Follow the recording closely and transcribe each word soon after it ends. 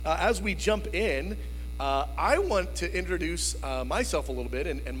As we jump in, I want to introduce myself a little bit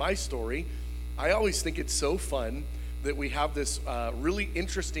and my story. I always think it's so fun that we have this really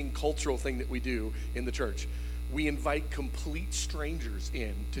interesting cultural thing that we do in the church. We invite complete strangers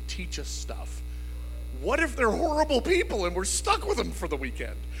in to teach us stuff. What if they're horrible people and we're stuck with them for the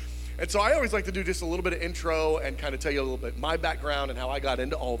weekend? And so I always like to do just a little bit of intro and kind of tell you a little bit my background and how I got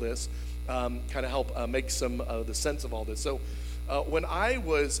into all this, kind of help make some of the sense of all this. So when I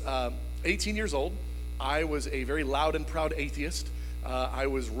was 18 years old, I was a very loud and proud atheist. I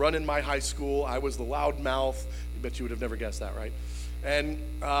was running my high school. I was the loud mouth. I bet you would have never guessed that, right? And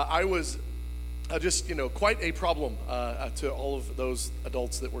I was just, quite a problem to all of those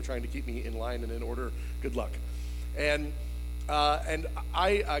adults that were trying to keep me in line and in order. Good luck. And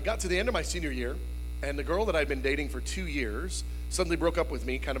I got to the end of my senior year, and the girl that I'd been dating for 2 years suddenly broke up with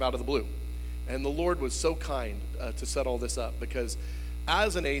me kind of out of the blue. And the Lord was so kind to set all this up, because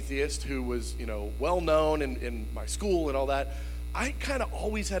as an atheist who was, well known in my school and all that, I kind of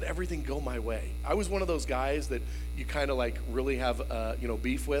always had everything go my way. I was one of those guys that you kind of like really have,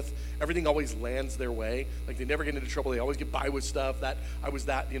 beef with. Everything always lands their way. Like they never get into trouble. They always get by with stuff. I was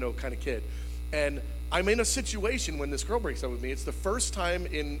that, kind of kid. And I'm in a situation when this girl breaks up with me. It's the first time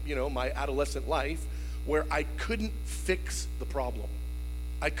in, my adolescent life where I couldn't fix the problem.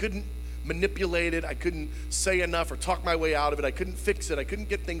 I couldn't manipulate it. I couldn't say enough or talk my way out of it. I couldn't fix it. I couldn't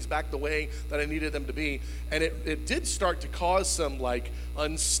get things back the way that I needed them to be. And it did start to cause some like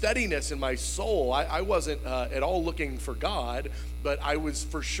unsteadiness in my soul. I wasn't at all looking for God, but I was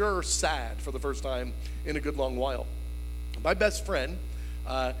for sure sad for the first time in a good long while. My best friend,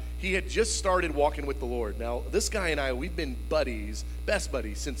 he had just started walking with the Lord. Now, this guy and I, we've been buddies, best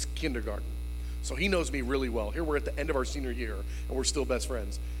buddies, since kindergarten. So he knows me really well. Here we're at the end of our senior year, and we're still best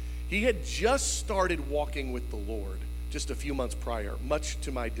friends. He had just started walking with the Lord just a few months prior, much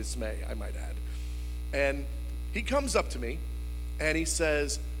to my dismay, I might add. And he comes up to me, and he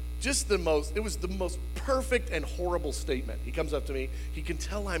says, it was the most perfect and horrible statement. He comes up to me, he can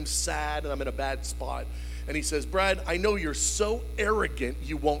tell I'm sad and I'm in a bad spot. And he says, "Brad, I know you're so arrogant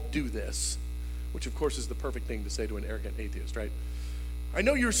you won't do this," which of course is the perfect thing to say to an arrogant atheist, right? "I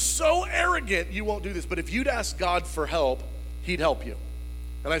know you're so arrogant you won't do this, but if you'd ask God for help, he'd help you."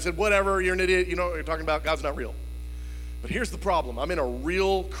 And I said, "Whatever, you're an idiot, you know what you're talking about, God's not real." But here's the problem, I'm in a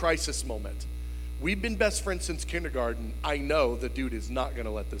real crisis moment. We've been best friends since kindergarten. I know the dude is not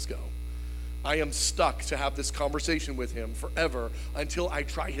gonna let this go. I am stuck to have this conversation with him forever until I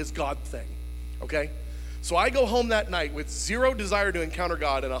try his God thing, okay? So I go home that night with zero desire to encounter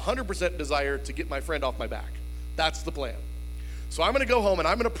God and 100% desire to get my friend off my back. That's the plan. So I'm gonna go home and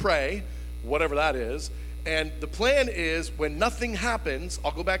I'm gonna pray, whatever that is, and the plan is when nothing happens,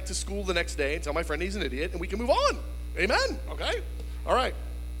 I'll go back to school the next day and tell my friend he's an idiot and we can move on. Amen? Okay? All right.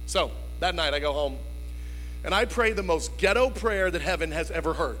 So that night I go home and I pray the most ghetto prayer that heaven has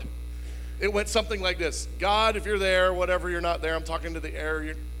ever heard. It went something like this: "God, if you're there, whatever, you're not there, I'm talking to the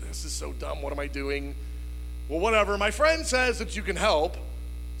air, this is so dumb, what am I doing? Well, whatever, my friend says that you can help,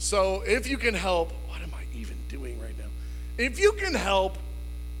 so if you can help," what am I even doing right now? "If you can help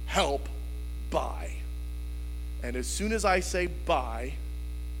by." And as soon as I say "by,"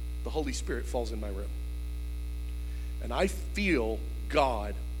 the Holy Spirit falls in my room. And I feel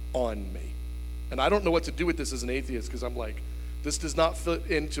God on me. And I don't know what to do with this as an atheist, because I'm like, this does not fit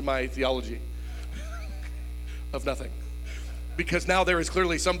into my theology of nothing. Because now there is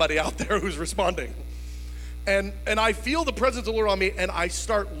clearly somebody out there who's responding. And I feel the presence of the Lord on me, and I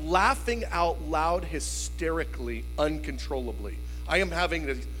start laughing out loud, hysterically, uncontrollably. I am having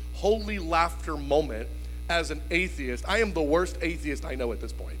this holy laughter moment as an atheist. I am the worst atheist I know at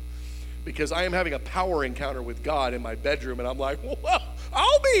this point, because I am having a power encounter with God in my bedroom, and I'm like, well,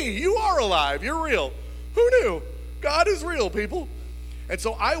 I'll be, you are alive, you're real. Who knew? God is real, people. And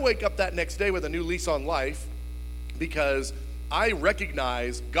so I wake up that next day with a new lease on life, because I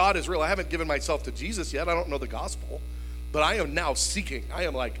recognize God is real. I haven't given myself to Jesus yet. I don't know the gospel, but I am now seeking. I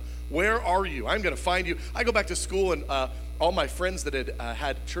am like, where are you? I'm going to find you. I go back to school, and all my friends that had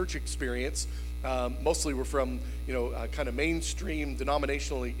had church experience, mostly were from, kind of mainstream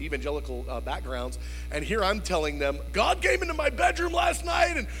denominational evangelical backgrounds. And here I'm telling them, God came into my bedroom last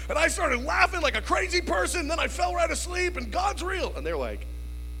night and I started laughing like a crazy person. Then I fell right asleep and God's real. And they're like,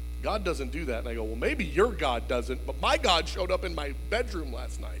 God doesn't do that. And I go, well, maybe your God doesn't, but my God showed up in my bedroom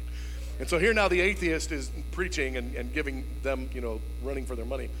last night. And so here now the atheist is preaching and giving them, running for their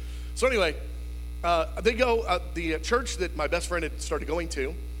money. So anyway, they go, the church that my best friend had started going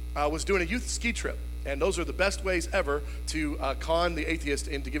to was doing a youth ski trip. And those are the best ways ever to con the atheist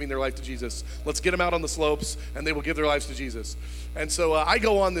into giving their life to Jesus. Let's get them out on the slopes, and they will give their lives to Jesus. And so I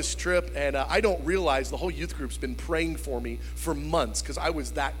go on this trip, and I don't realize the whole youth group's been praying for me for months, because I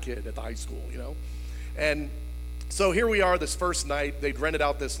was that kid at the high school, And so here we are this first night. They'd rented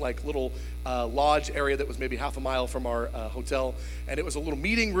out this like little lodge area that was maybe half a mile from our hotel, and it was a little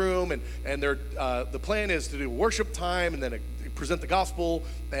meeting room, and the plan is to do worship time, and then present the gospel,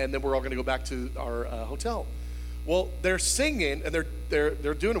 and then we're all going to go back to our hotel. Well, they're singing, and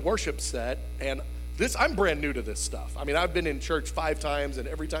they're doing a worship set, and I'm brand new to this stuff. I mean, I've been in church 5 times, and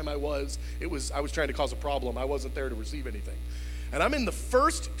every time I was trying to cause a problem. I wasn't there to receive anything. And I'm in the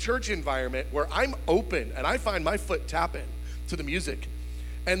first church environment where I'm open, and I find my foot tapping to the music,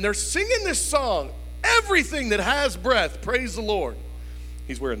 and they're singing this song, "Everything that has breath, praise the Lord."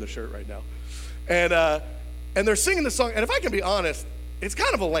 He's wearing the shirt right now, and they're singing the song, and if I can be honest, it's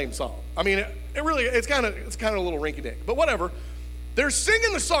kind of a lame song. I mean, it's kind of a little rinky-dink, but whatever. They're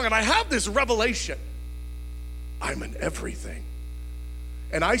singing the song, and I have this revelation. I'm an everything.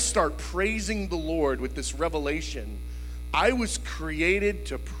 And I start praising the Lord with this revelation. I was created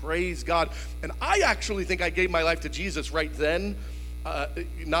to praise God. And I actually think I gave my life to Jesus right then,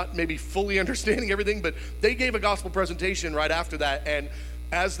 not maybe fully understanding everything, but they gave a gospel presentation right after that, and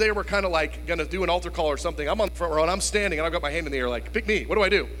as they were kind of like going to do an altar call or something, I'm on the front row, and I'm standing, and I've got my hand in the air like, pick me, what do I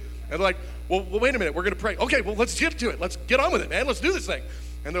do? And they're like, well, wait a minute, we're going to pray. Okay, well, let's get to it. Let's get on with it, man. Let's do this thing.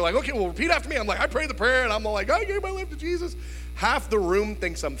 And they're like, okay, well, repeat after me. I'm like, I prayed the prayer, and I'm all like, I gave my life to Jesus. Half the room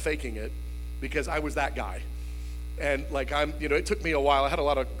thinks I'm faking it because I was that guy. And like it took me a while. I had a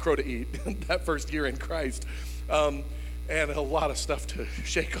lot of crow to eat that first year in Christ, and a lot of stuff to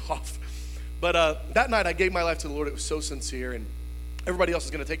shake off. But that night, I gave my life to the Lord. It was so sincere, and everybody else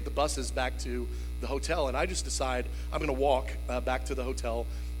is going to take the buses back to the hotel, and I just decide I'm going to walk back to the hotel.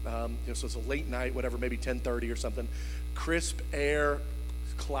 So it's a late night, whatever, maybe 10:30 or something. Crisp air,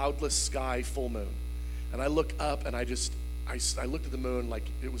 cloudless sky, full moon. And I look up, and I looked at the moon like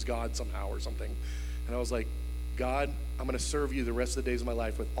it was God somehow or something. And I was like, God, I'm going to serve you the rest of the days of my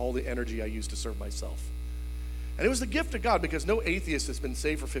life with all the energy I used to serve myself. And it was the gift of God, because no atheist that's been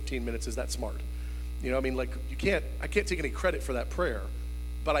saved for 15 minutes is that smart. I can't take any credit for that prayer,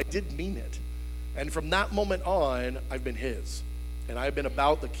 but I did mean it. And from that moment on, I've been his. And I've been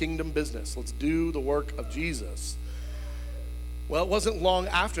about the kingdom business. Let's do the work of Jesus. Well, it wasn't long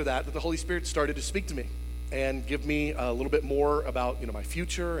after that the Holy Spirit started to speak to me and give me a little bit more about, my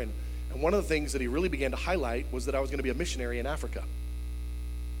future. And one of the things that he really began to highlight was that I was going to be a missionary in Africa.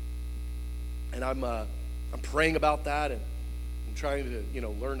 And I'm praying about that, and I'm trying to,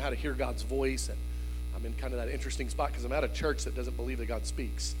 learn how to hear God's voice. And I'm in kind of that interesting spot because I'm at a church that doesn't believe that God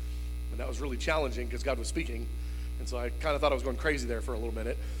speaks. And that was really challenging because God was speaking. And so I kind of thought I was going crazy there for a little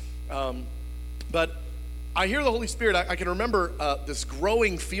minute. But I hear the Holy Spirit. I can remember this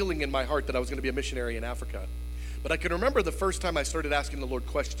growing feeling in my heart that I was going to be a missionary in Africa. But I can remember the first time I started asking the Lord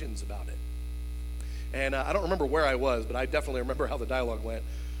questions about it. And I don't remember where I was, but I definitely remember how the dialogue went.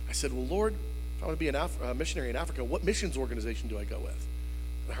 I said, well, Lord, if I want to be a missionary in Africa, what missions organization do I go with?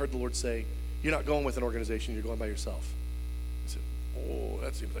 And I heard the Lord say, you're not going with an organization, you're going by yourself. I said, oh,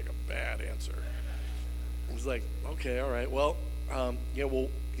 that seems like a bad answer. I was like, okay, all right, well,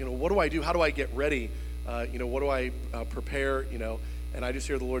 what do I do? How do I get ready? What do I prepare? And I just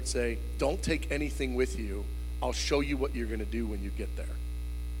hear the Lord say, don't take anything with you. I'll show you what you're going to do when you get there.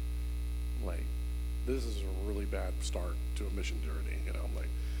 I'm like, this is a really bad start to a mission journey. I'm like,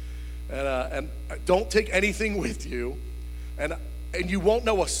 and don't take anything with you, and you won't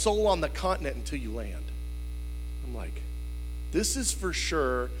know a soul on the continent until you land. I'm like, this is for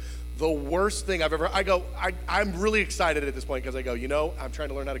sure the worst thing I've ever. I'm really excited at this point because I go, I'm trying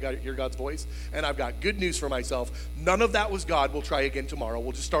to learn how to hear God's voice, and I've got good news for myself. None of that was God. We'll try again tomorrow.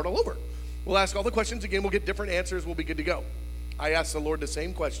 We'll just start all over. We'll ask all the questions again. We'll get different answers. We'll be good to go. I ask the Lord the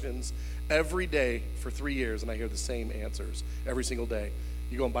same questions every day for 3 years, and I hear the same answers every single day.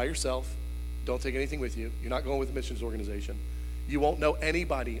 You're going by yourself. Don't take anything with you. You're not going with a missions organization. You won't know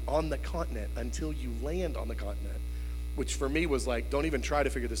anybody on the continent until you land on the continent, which for me was like, don't even try to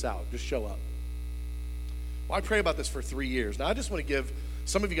figure this out. Just show up. Well, I pray about this for 3 years. Now, I just want to give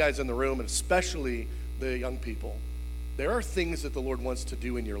some of you guys in the room, and especially the young people, there are things that the Lord wants to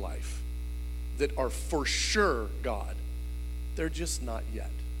do in your life that are for sure God. They're just not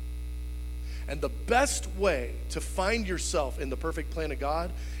yet. And the best way to find yourself in the perfect plan of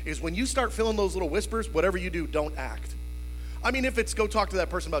God is when you start feeling those little whispers, whatever you do, don't act. I mean, if it's go talk to that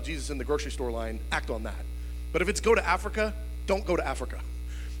person about Jesus in the grocery store line, act on that. But if it's go to Africa, don't go to Africa.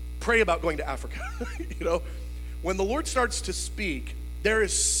 Pray about going to Africa. When the Lord starts to speak, There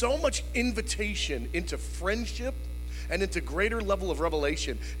is so much invitation into friendship and into greater level of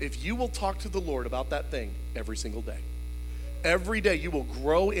revelation if you will talk to the Lord about that thing every single day. Every day you will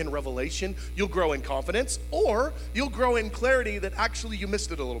grow in revelation, you'll grow in confidence, or you'll grow in clarity that actually you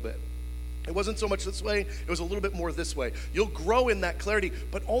missed it a little bit. It wasn't so much this way, it was a little bit more this way. You'll grow in that clarity,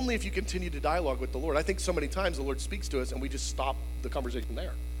 but only if you continue to dialogue with the Lord. I think so many times the Lord speaks to us and we just stop the conversation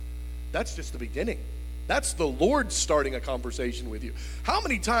there. That's just the beginning. That's the Lord starting a conversation with you. How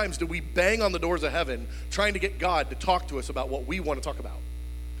many times do we bang on the doors of heaven trying to get God to talk to us about what we want to talk about?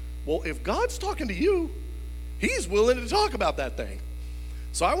 Well, if God's talking to you, He's willing to talk about that thing.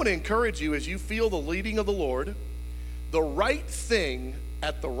 So I want to encourage you, as you feel the leading of the Lord, the right thing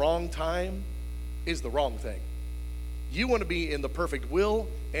at the wrong time is the wrong thing. You want to be in the perfect will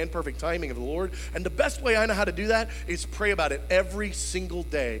and perfect timing of the Lord. And the best way I know how to do that is pray about it every single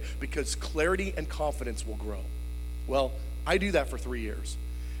day, because clarity and confidence will grow. Well, I do that for 3 years.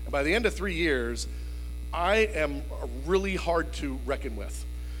 And by the end of 3 years, I am really hard to reckon with.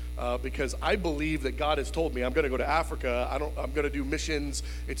 Because I believe that God has told me I'm going to go to Africa. I'm going to do missions.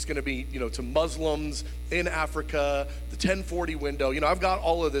 It's going to be, to Muslims in Africa, the 1040 window. I've got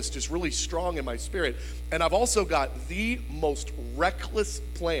all of this just really strong in my spirit. And I've also got the most reckless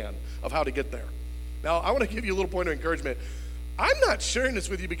plan of how to get there. Now, I want to give you a little point of encouragement. I'm not sharing this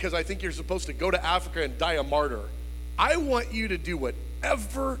with you because I think you're supposed to go to Africa and die a martyr. I want you to do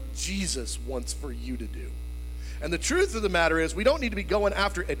whatever Jesus wants for you to do. And the truth of the matter is, we don't need to be going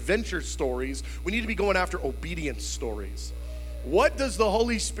after adventure stories. We need to be going after obedience stories. What does the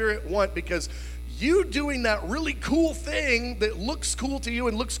Holy Spirit want? Because you doing that really cool thing that looks cool to you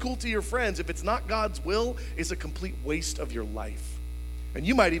and looks cool to your friends, if it's not God's will, is a complete waste of your life. And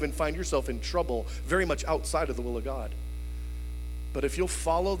you might even find yourself in trouble very much outside of the will of God. But if you'll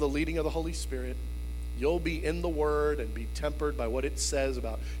follow the leading of the Holy Spirit, you'll be in the Word and be tempered by what it says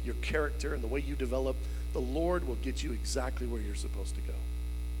about your character and the way you develop. The Lord will get you exactly where you're supposed to go.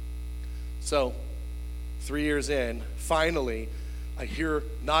 So, 3 years in, finally, I hear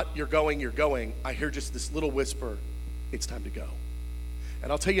not you're going. I hear just this little whisper, it's time to go.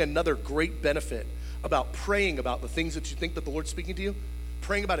 And I'll tell you another great benefit about praying about the things that you think that the Lord's speaking to you,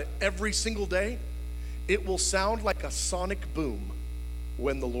 praying about it every single day. It will sound like a sonic boom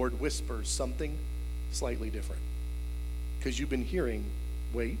when the Lord whispers something slightly different. Because you've been hearing,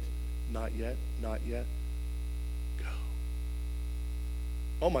 wait, not yet, go.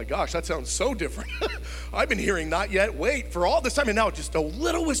 Oh my gosh, that sounds so different. I've been hearing not yet, wait, for all this time, and now just a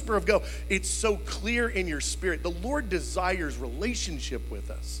little whisper of go. It's so clear in your spirit. The Lord desires relationship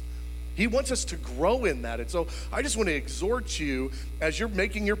with us. He wants us to grow in that. And so I just want to exhort you, as you're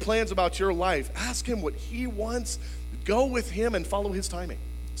making your plans about your life, ask Him what He wants. Go with Him and follow His timing.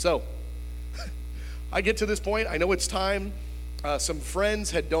 So I get to this point. I know it's time. Some friends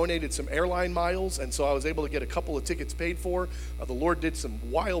had donated some airline miles, and so I was able to get a couple of tickets paid for. The Lord did some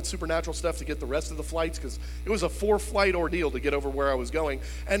wild supernatural stuff to get the rest of the flights, because it was a 4-flight ordeal to get over where I was going.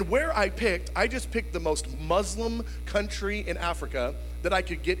 And where I just picked the most Muslim country in Africa that I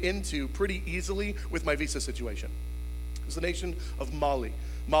could get into pretty easily with my visa situation. It was the nation of Mali.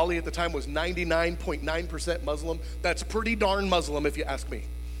 Mali at the time was 99.9% Muslim. That's pretty darn Muslim if you ask me.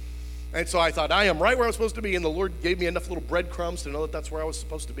 And so I thought, I am right where I was supposed to be, and the Lord gave me enough little breadcrumbs to know that that's where I was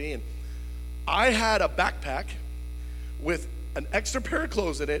supposed to be. And I had a backpack with an extra pair of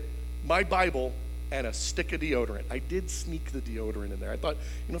clothes in it, my Bible, and a stick of deodorant. I did sneak the deodorant in there. I thought,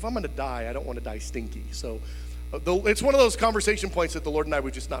 if I'm going to die, I don't want to die stinky. So it's one of those conversation points that the Lord and I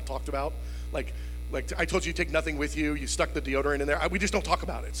would just not talked about. Like I told you, take nothing with you. You stuck the deodorant in there. We just don't talk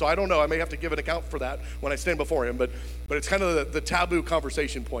about it. So I don't know. I may have to give an account for that when I stand before Him. But it's kind of the taboo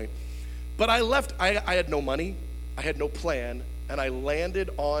conversation point. But I left. I had no money. I had no plan. And I landed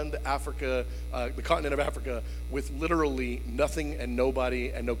on the continent of Africa, with literally nothing and nobody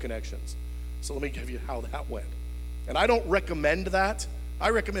and no connections. So let me give you how that went. And I don't recommend that. I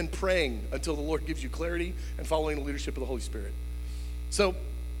recommend praying until the Lord gives you clarity and following the leadership of the Holy Spirit. So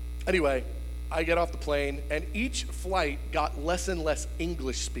anyway, I get off the plane, and each flight got less and less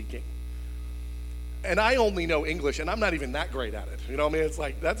English speaking. And I only know English, and I'm not even that great at it. You know what I mean? It's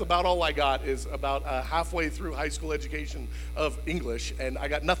like, that's about all I got, is about halfway through high school education of English, and I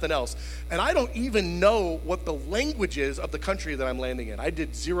got nothing else. And I don't even know what the language is of the country that I'm landing in. I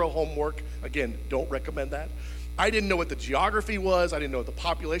did zero homework. Again, don't recommend that. I didn't know what the geography was. I didn't know what the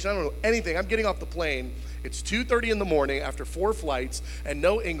population. I don't know anything. I'm getting off the plane. It's 2:30 in the morning after 4 flights and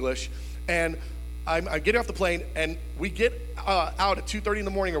no English. And I'm getting off the plane, and we get out at 2:30 in the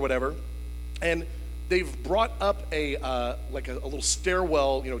morning or whatever. And they've brought up a like a little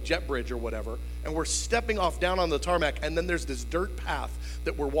stairwell, jet bridge or whatever, and we're stepping off down on the tarmac, and then there's this dirt path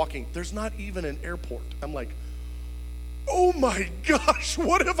that we're walking. There's not even an airport. I'm like, oh my gosh,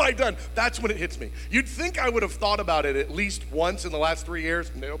 what have I done? That's when it hits me. You'd think I would have thought about it at least once in the last 3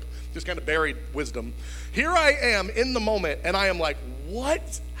 years. Nope, just kind of buried wisdom. Here I am in the moment, and I am like,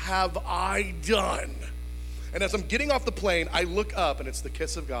 what have I done? And as I'm getting off the plane, I look up, and it's the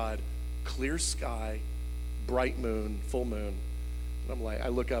kiss of God, clear sky, bright moon, full moon. And I'm like, I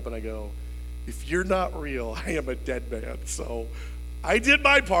look up and I go, if you're not real, I am a dead man. So I did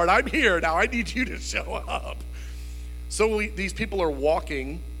my part. I'm here. Now I need you to show up. So these people are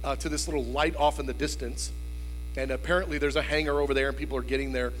walking to this little light off in the distance, and apparently there's a hangar over there, and people are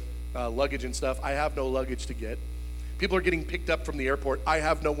getting their luggage and stuff. I have no luggage to get. People are getting picked up from the airport. I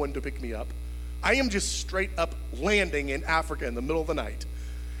have no one to pick me up. I am just straight up landing in Africa in the middle of the night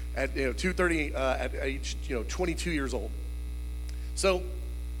at 2:30 at age 22 years old. So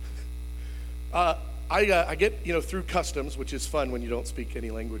I get through customs, which is fun when you don't speak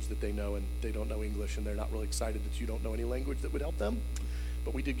any language that they know, and they don't know English, and they're not really excited that you don't know any language that would help them.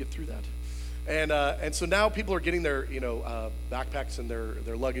 But we did get through that, and so now people are getting their backpacks and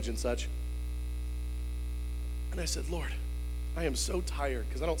their luggage and such. And I said, Lord, I am so tired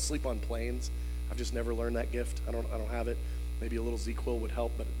because I don't sleep on planes. I've just never learned that gift. I don't have it. Maybe a little ZQL would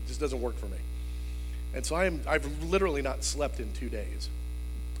help, but it just doesn't work for me. And so I've literally not slept in 2 days.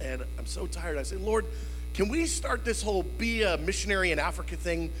 And I'm so tired. I said, Lord, can we start this whole be a missionary in Africa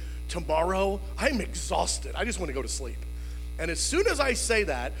thing tomorrow? I'm exhausted. I just want to go to sleep. And as soon as I say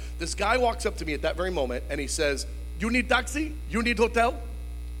that, this guy walks up to me at that very moment and he says, you need taxi? You need hotel?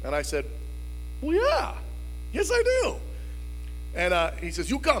 And I said, well, yeah. Yes, I do. And he says,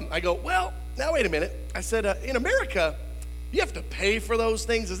 you come. I go, well, now wait a minute. I said, in America, you have to pay for those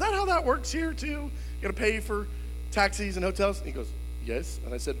things. Is that how that works here too? You got to pay for taxis and hotels? And he goes, yes.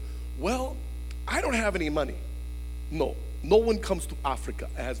 And I said, well, I don't have any money. No one comes to Africa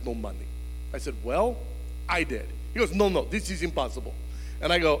and has no money. I said, well, I did. He goes, no, this is impossible.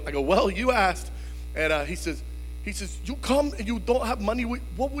 And I go, well, you asked. And he says, you come and you don't have money.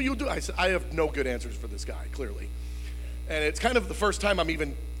 What will you do? I said, I have no good answers for this guy, clearly. And it's kind of the first time I'm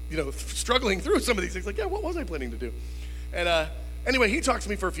even, struggling through some of these things. Like, yeah, what was I planning to do? And anyway, he talks to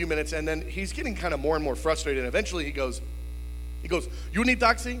me for a few minutes, and then he's getting kind of more and more frustrated. And eventually he goes, you need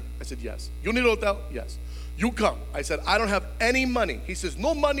taxi? I said, yes. You need hotel? Yes. You come. I said, I don't have any money. He says,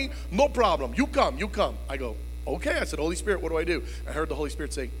 no money, no problem. You come. I go, okay. I said, Holy Spirit, what do I do? I heard the Holy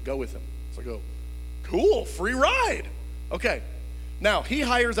Spirit say, go with him. So I go, cool, free ride. Okay. Now, he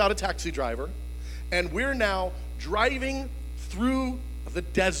hires out a taxi driver, and we're now driving through the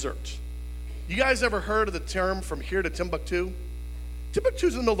desert. You guys ever heard of the term from here to Timbuktu?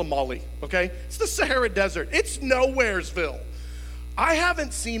 Timbuktu's in the middle of Mali, okay? It's the Sahara Desert. It's nowheresville. I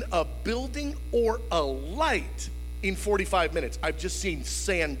haven't seen a building or a light in 45 minutes. I've just seen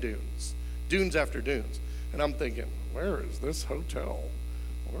sand dunes after dunes. And I'm thinking, where is this hotel?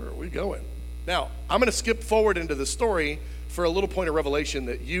 Where are we going? Now, I'm going to skip forward into the story for a little point of revelation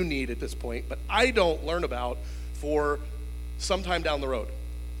that you need at this point, but I don't learn about for sometime down the road.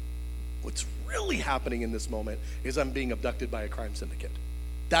 What's really happening in this moment is I'm being abducted by a crime syndicate.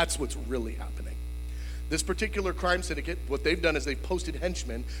 That's what's really happening. This particular crime syndicate, what they've done is they've posted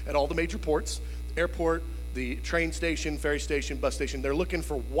henchmen at all the major ports, airport, the train station, ferry station, bus station. They're looking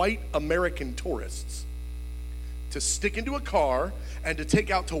for white American tourists to stick into a car and to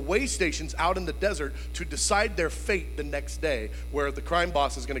take out to way stations out in the desert to decide their fate the next day, where the crime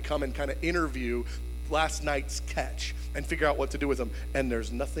boss is going to come and kind of interview last night's catch and figure out what to do with them. And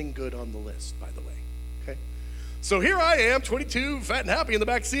there's nothing good on the list, by the way. Okay? So here I am, 22, fat and happy in the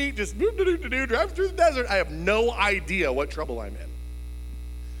back seat, just driving through the desert. I have no idea what trouble I'm in.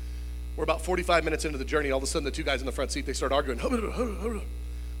 We're about 45 minutes into the journey. All of a sudden, the two guys in the front seat, they start arguing.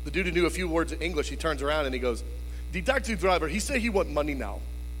 The dude who knew a few words of English, he turns around and he goes, the taxi driver, he said he want money now.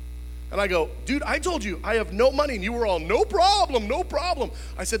 And I go, dude, I told you I have no money. And you were all, no problem.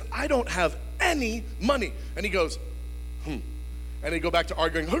 I said, I don't have any money. And he goes, And they go back to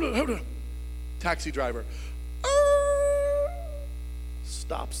arguing. Taxi driver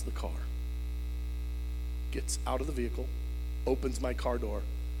stops the car, gets out of the vehicle, opens my car door.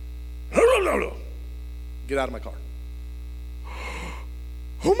 Get out of my car.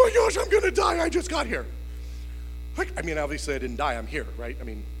 Oh my gosh, I'm gonna die. I just got here. Obviously I didn't die. I'm here, right?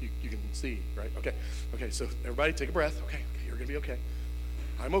 You can see, right? Okay, so everybody take a breath. Okay, you're gonna be okay.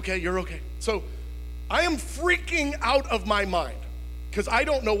 I'm okay, you're okay. So I am freaking out of my mind because I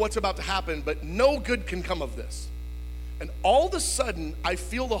don't know what's about to happen, but no good can come of this. And all of a sudden, I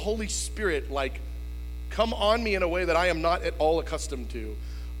feel the Holy Spirit like come on me in a way that I am not at all accustomed to.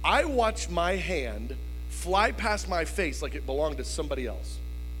 I watched my hand fly past my face like it belonged to somebody else.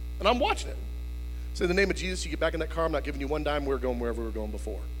 And I'm watching it. So in the name of Jesus, you get back in that car, I'm not giving you one dime, we're going wherever we were going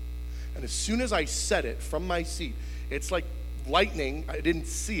before. And as soon as I said it from my seat, it's like lightning. I didn't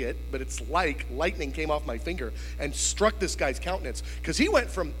see it, but it's like lightning came off my finger and struck this guy's countenance. Because he went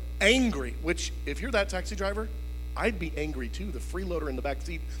from angry, which if you're that taxi driver, I'd be angry too. The freeloader in the back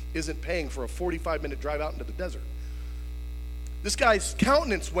seat isn't paying for a 45-minute drive out into the desert. This guy's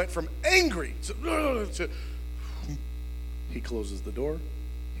countenance went from angry to he closes the door,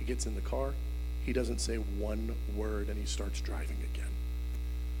 he gets in the car, he doesn't say one word, and he starts driving again.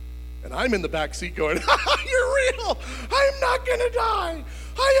 And I'm in the back seat going, you're real. I am not going to die.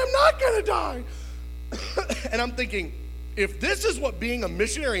 I am not going to die. And I'm thinking, if this is what being a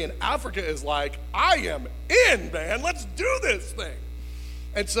missionary in Africa is like, I am in, man. Let's do this thing.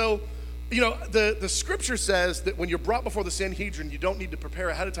 And so, the scripture says that when you're brought before the Sanhedrin, you don't need to prepare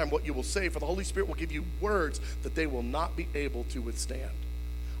ahead of time what you will say, for the Holy Spirit will give you words that they will not be able to withstand.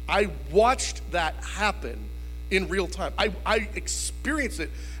 I watched that happen in real time. I experienced it,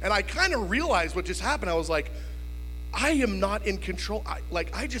 and I kind of realized what just happened. I was like, I am not in control.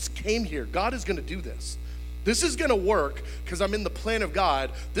 I just came here. God is going to do this. This is going to work because I'm in the plan of God.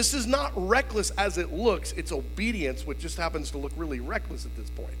 This is not reckless as it looks. It's obedience, which just happens to look really reckless at this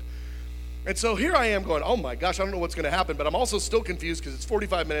point. And so here I am going, oh my gosh, I don't know what's going to happen, but I'm also still confused because it's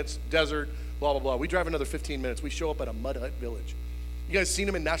 45 minutes, desert, blah, blah, blah. We drive another 15 minutes. We show up at a mud hut village. You guys seen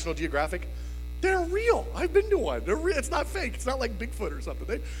them in National Geographic? They're real. I've been to one. They're real. It's not fake. It's not like Bigfoot or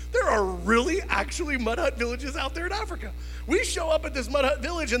something. There are really actually mud hut villages out there in Africa. We show up at this mud hut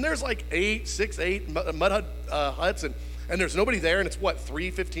village, and there's like 8 mud hut huts, and there's nobody there, and it's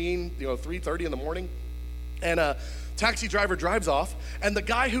 3:15, 3:30 in the morning, and a taxi driver drives off, and the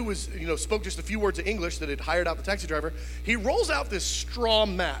guy who was, spoke just a few words of English that had hired out the taxi driver, he rolls out this straw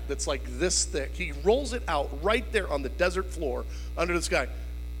mat that's like this thick. He rolls it out right there on the desert floor under the sky.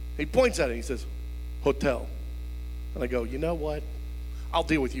 He points at it and he says, hotel. And I go, you know what? I'll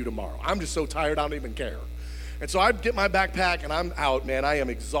deal with you tomorrow. I'm just so tired, I don't even care. And so I get my backpack and I'm out, man. I am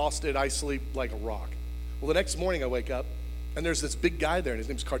exhausted. I sleep like a rock. Well, the next morning I wake up and there's this big guy there and his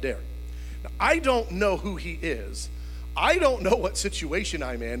name's Carder. Now, I don't know who he is. I don't know what situation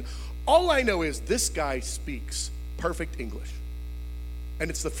I'm in. All I know is this guy speaks perfect English. And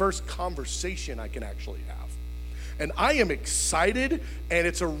it's the first conversation I can actually have. And I am excited, and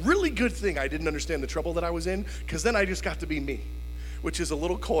it's a really good thing I didn't understand the trouble that I was in, because then I just got to be me, which is a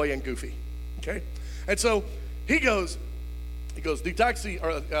little coy and goofy, okay? And so he goes, the taxi,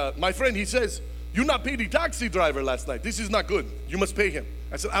 my friend, he says, you not pay the taxi driver last night. This is not good. You must pay him.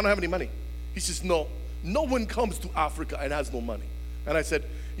 I said, I don't have any money. He says, no one comes to Africa and has no money. And I said,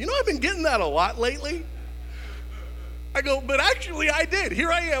 I've been getting that a lot lately. I go, but actually I did.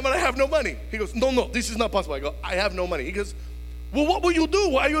 Here I am and I have no money. He goes, no, this is not possible. I go, I have no money. He goes, well, what will you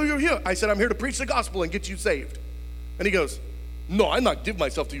do? Why are you here? I said, I'm here to preach the gospel and get you saved. And he goes, no, I not give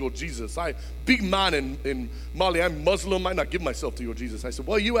myself to your Jesus. I big man in Mali. I'm Muslim. I not give myself to your Jesus. I said,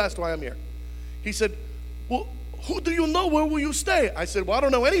 well, you asked why I'm here. He said, well, who do you know? Where will you stay? I said, well, I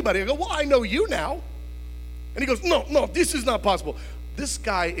don't know anybody. I go, well, I know you now. And he goes, no, this is not possible. This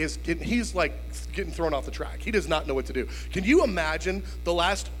guy he's like getting thrown off the track. He does not know what to do. Can you imagine the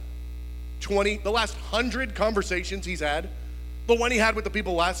last 100 conversations he's had? The one he had with the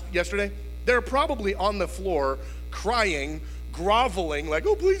people yesterday? They're probably on the floor crying, groveling, like,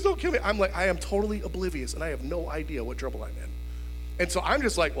 oh, please don't kill me. I'm like, I am totally oblivious, and I have no idea what trouble I'm in. And so I'm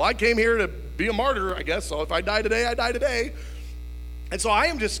just like, well, I came here to be a martyr, I guess, so if I die today, I die today. And so I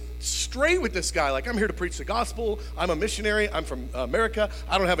am just straight with this guy. Like, I'm here to preach the gospel. I'm a missionary. I'm from America.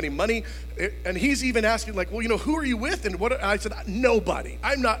 I don't have any money. And he's even asking, like, well, who are you with? And what? And I said, nobody.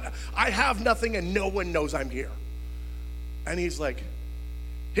 I have nothing, and no one knows I'm here. And he's like,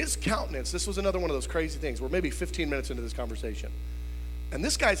 his countenance, this was another one of those crazy things. We're maybe 15 minutes into this conversation. And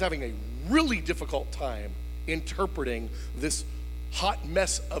this guy's having a really difficult time interpreting this hot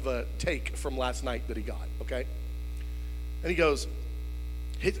mess of a take from last night that he got, okay? And he goes,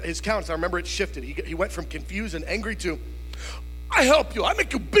 his countenance, I remember it shifted. He went from confused and angry to, I help you. I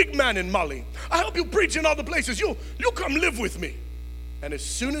make you big man in Mali. I help you preach in all the places. You come live with me. And as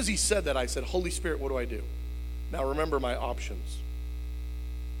soon as he said that, I said, Holy Spirit, what do I do? Now remember my options.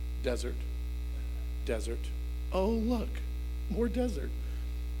 Desert. Oh, look, more desert.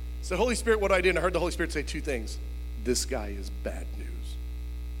 So Holy Spirit, what do I do? And I heard the Holy Spirit say two things. This guy is bad news.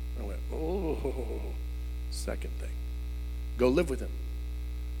 I went, oh, second thing. Go live with him.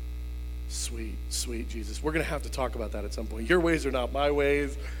 Sweet Jesus. We're going to have to talk about that at some point. Your ways are not my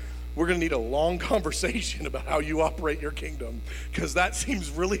ways. we're going to need a long conversation about how you operate your kingdom, because that seems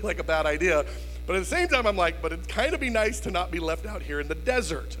really like a bad idea. But at the same time, I'm like, but it'd kind of be nice to not be left out here in the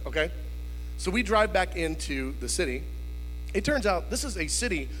desert, okay? So we drive back into the city. It turns out this is a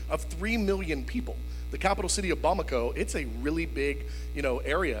city of 3 million people. The capital city of Bamako, it's a really big,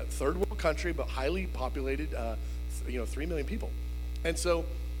 area, third world country, but highly populated, 3 million people. And so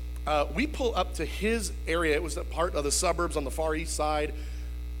we pull up to his area. It was a part of the suburbs on the far east side.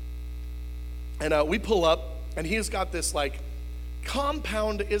 And we pull up, and he's got this,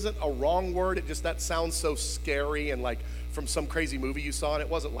 compound isn't a wrong word. It just, that sounds so scary and from some crazy movie you saw, and it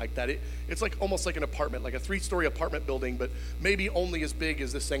wasn't like that. It's almost like an apartment, like a 3-story apartment building, but maybe only as big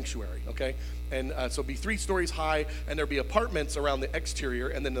as this sanctuary, okay? And so it'd be 3 stories high, and there'd be apartments around the exterior,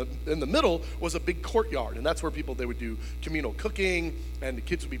 and then in the middle was a big courtyard, and that's where they would do communal cooking, and the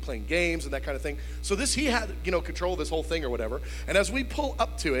kids would be playing games and that kind of thing. So he had, control of this whole thing or whatever. And as we pull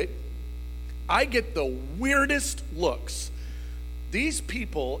up to it, I get the weirdest looks. These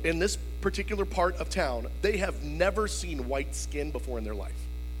people in this particular part of town, they have never seen white skin before in their life.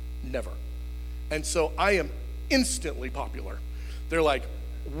 Never. And so I am instantly popular. They're like,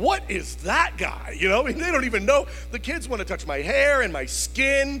 what is that guy? They don't even know. The kids want to touch my hair and my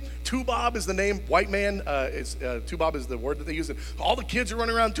skin. Tubob is the name. White man, Tubob is the word that they use. And all the kids are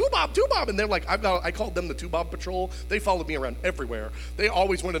running around, Tubob. And they're like, I called them the Tubob Patrol. They followed me around everywhere. They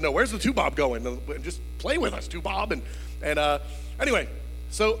always want to know, where's the Tubob going? Just play with us, Tubob. And anyway,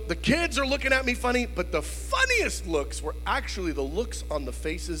 so the kids are looking at me funny, but the funniest looks were actually the looks on the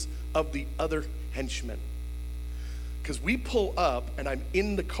faces of the other henchmen. Because we pull up, and I'm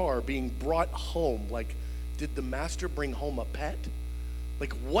in the car being brought home. Did the master bring home a pet?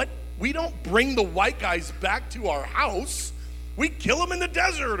 What? We don't bring the white guys back to our house. We kill them in the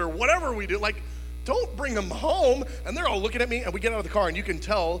desert or whatever we do. Don't bring them home. And they're all looking at me, and we get out of the car, and you can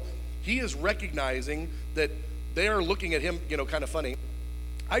tell he is recognizing that they are looking at him, kind of funny.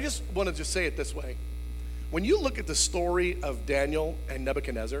 I just want to say it this way. When you look at the story of Daniel and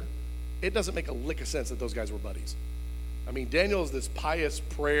Nebuchadnezzar, it doesn't make a lick of sense that those guys were buddies. I mean, Daniel is this pious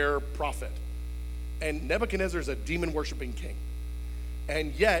prayer prophet, and Nebuchadnezzar is a demon-worshiping king.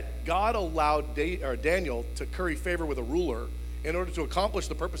 And yet, God allowed Daniel to curry favor with a ruler in order to accomplish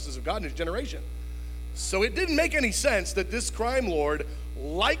the purposes of God in his generation. So it didn't make any sense that this crime lord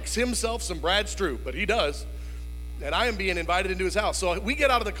likes himself some Brad Stroup, but he does. And I am being invited into his house. So we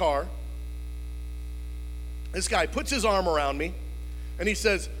get out of the car. This guy puts his arm around me, and he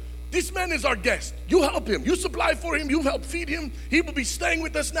says, this man is our guest. You help him. You supply for him. You help feed him. He will be staying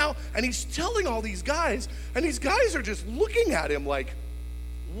with us now. And he's telling all these guys, and these guys are just looking at him like,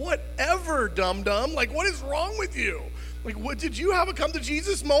 whatever, dum-dum. What is wrong with you? What, did you have a come to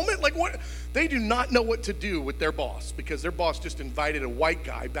Jesus moment? What? They do not know what to do with their boss, because their boss just invited a white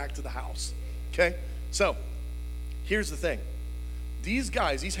guy back to the house, okay? So here's the thing. These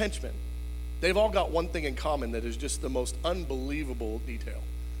guys, these henchmen, they've all got one thing in common that is just the most unbelievable detail.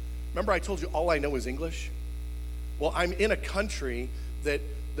 Remember I told you all I know is English? Well, I'm in a country that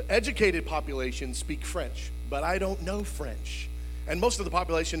the educated population speak French, but I don't know French. And most of the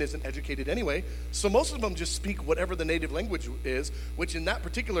population isn't educated anyway, so most of them just speak whatever the native language is, which in that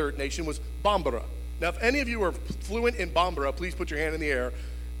particular nation was Bambara. Now, if any of you are fluent in Bambara, please put your hand in the air.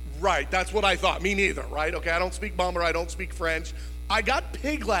 Right, that's what I thought. Me neither, right? Okay, I don't speak Bambara, I don't speak French. I got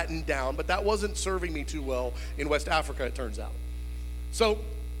Pig Latin down, but that wasn't serving me too well in West Africa, it turns out. So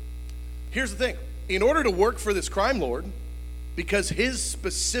here's the thing. In order to work for this crime lord, because his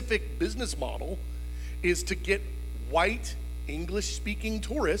specific business model is to get white English-speaking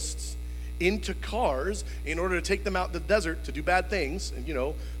tourists into cars in order to take them out in the desert to do bad things and,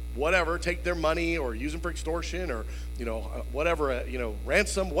 whatever, take their money or use them for extortion or, whatever,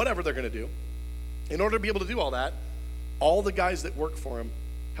 ransom, whatever they're going to do. In order to be able to do all that, all the guys that work for him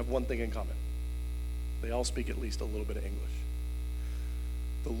have one thing in common. They all speak at least a little bit of English.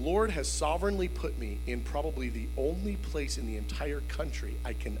 The Lord has sovereignly put me in probably the only place in the entire country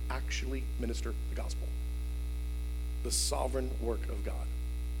I can actually minister the gospel. The sovereign work of God.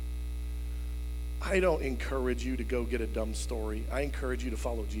 I don't encourage you to go get a dumb story. I encourage you to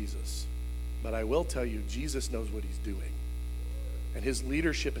follow Jesus. But I will tell you, Jesus knows what he's doing. And his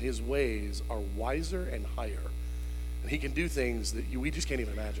leadership and his ways are wiser and higher. And he can do things that we just can't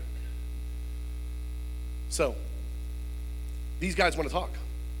even imagine. So, these guys want to talk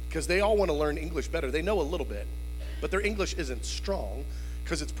because they all want to learn English better. They know a little bit, but their English isn't strong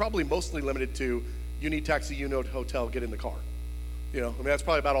because it's probably mostly limited to, you need taxi, you know hotel, get in the car. That's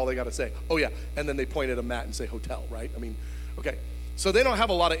probably about all they got to say. Oh yeah, and then they point at a mat and say hotel, right? Okay. So they don't have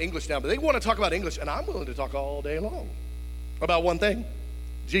a lot of English now, but they want to talk about English, and I'm willing to talk all day long about one thing,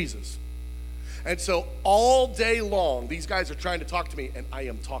 Jesus. And so all day long, these guys are trying to talk to me, and I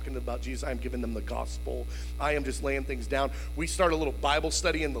am talking about Jesus. I'm giving them the gospel. I am just laying things down. We start a little Bible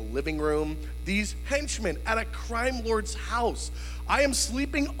study in the living room. These henchmen at a crime lord's house. I am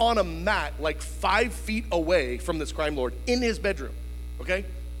sleeping on a mat like 5 feet away from this crime lord in his bedroom, okay?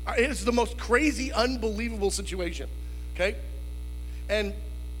 It is the most crazy, unbelievable situation, okay? And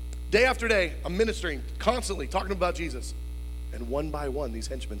day after day, I'm ministering, constantly talking about Jesus. And one by one, these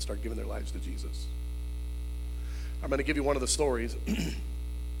henchmen start giving their lives to Jesus. I'm going to give you one of the stories.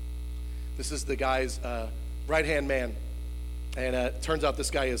 This is the guy's right-hand man. And it turns out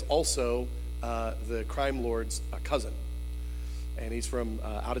this guy is also the crime lord's cousin. And he's from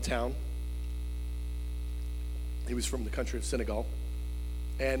out of town. He was from the country of Senegal.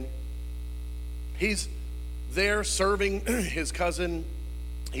 And he's there serving his cousin.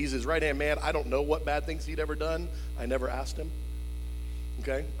 He's his right-hand man. I don't know what bad things he'd ever done. I never asked him.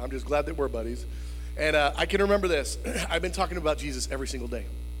 Okay? I'm just glad that we're buddies. And I can remember this. I've been talking about Jesus every single day.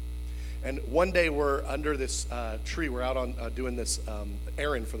 And one day we're under this tree. We're out on doing this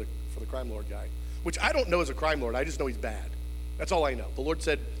errand for the crime lord guy, which I don't know as a crime lord. I just know he's bad. That's all I know. The Lord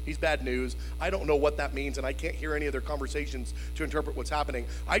said he's bad news. I don't know what that means, and I can't hear any of their conversations to interpret what's happening.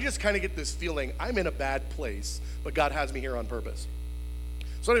 I just kind of get this feeling I'm in a bad place, but God has me here on purpose.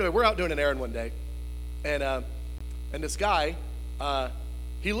 So anyway, we're out doing an errand one day, and this guy,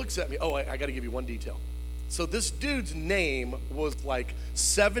 he looks at me. Oh, I got to give you one detail. So this dude's name was like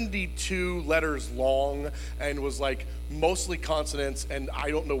 72 letters long and was like mostly consonants, and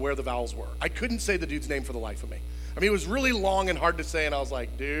I don't know where the vowels were. I couldn't say the dude's name for the life of me. I mean, it was really long and hard to say, and I was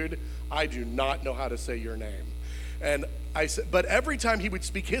like, dude, I do not know how to say your name. And I said, but every time he would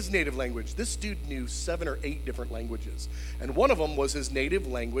speak his native language, this dude knew 7 or 8 different languages. And one of them was his native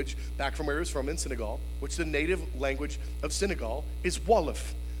language back from where he was from in Senegal, which the native language of Senegal is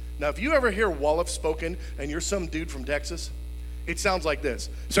Wolof. Now, if you ever hear Wolof spoken and you're some dude from Texas, it sounds like this.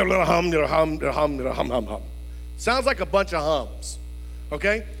 Sounds like a bunch of hums,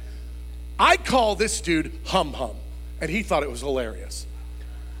 okay? I call this dude Hum Hum, and he thought it was hilarious.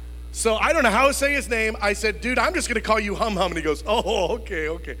 So I don't know how to say his name. I said, dude, I'm just going to call you Hum Hum. And he goes, oh,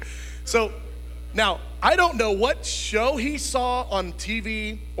 okay. So now, I don't know what show he saw on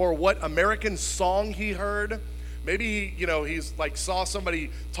TV or what American song he heard. Maybe, he's like saw somebody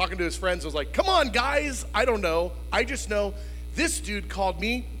talking to his friends and was like, come on, guys. I don't know. I just know this dude called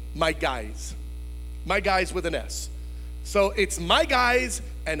me my guys. My guys with an S. So it's my guys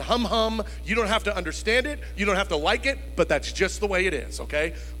and Hum Hum. You don't have to understand it. You don't have to like it, but that's just the way it is,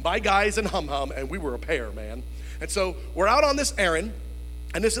 okay? My guys and Hum Hum, and we were a pair, man. And so we're out on this errand,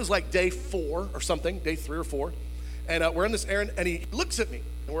 and this is like day 4 or something, day 3 or 4. And we're on this errand, and he looks at me,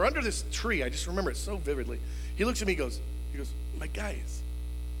 and we're under this tree. I just remember it so vividly. He looks at me, he goes, my guys,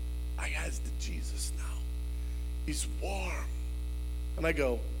 I has the Jesus now. He's warm. And I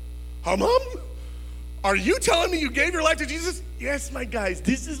go, Hum Hum? Are you telling me you gave your life to Jesus? Yes, my guys,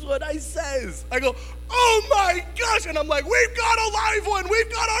 this is what I says. I go, oh my gosh. And I'm like, we've got a live one.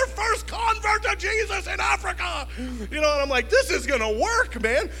 We've got our first convert to Jesus in Africa. And I'm like, this is going to work,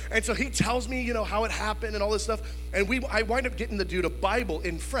 man. And so he tells me, how it happened and all this stuff. And I wind up getting the dude a Bible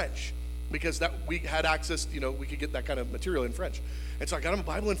in French because that we had access, we could get that kind of material in French. And so I got him a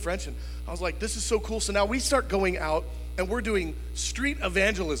Bible in French, and I was like, this is so cool. So now we start going out, and we're doing street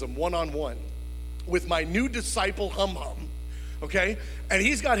evangelism one-on-one with my new disciple, Hum Hum, okay? And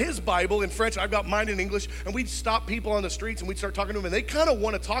he's got his Bible in French, I've got mine in English, and we'd stop people on the streets, and we'd start talking to them, and they kind of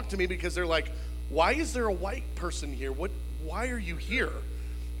want to talk to me because they're like, why is there a white person here? Why are you here?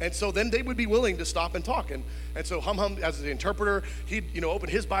 And so then they would be willing to stop and talk. And so Hum Hum, as the interpreter, he'd open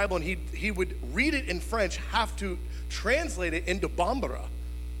his Bible, and he would read it in French, have to translate it into Bambara.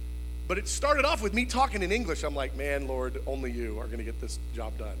 But it started off with me talking in English. I'm like, man, Lord, only you are going to get this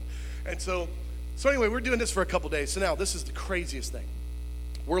job done. And so anyway, we're doing this for a couple days. So now this is the craziest thing.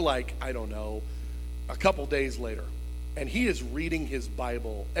 We're like, I don't know, a couple days later, and he is reading his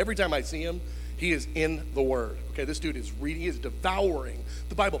Bible. Every time I see him, he is in the Word. Okay, this dude is reading, he is devouring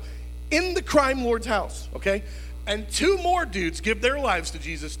the Bible in the crime lord's house, okay? And 2 more dudes give their lives to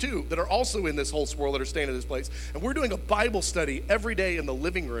Jesus too that are also in this whole swirl that are staying in this place. And we're doing a Bible study every day in the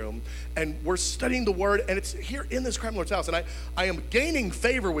living room, and we're studying the Word, and it's here in this crime lord's house. And I am gaining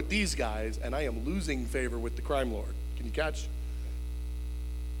favor with these guys, and I am losing favor with the crime lord. Can you catch?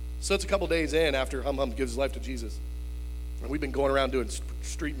 So it's a couple days in after Hum Hum gives his life to Jesus, and we've been going around doing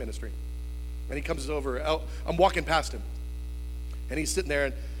street ministry. And he comes over. I'm walking past him, and he's sitting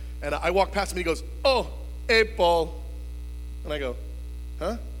there, and I walk past him, and he goes, oh, hey, Paul. And I go,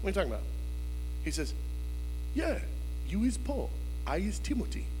 huh? What are you talking about? He says, yeah, you is Paul. I is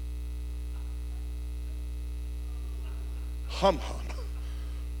Timothy. Hum.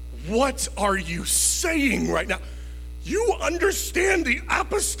 What are you saying right now? You understand the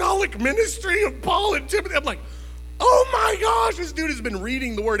apostolic ministry of Paul and Timothy? I'm like, oh my gosh, this dude has been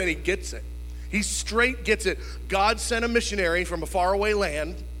reading the word and he gets it. He straight gets it. God sent a missionary from a faraway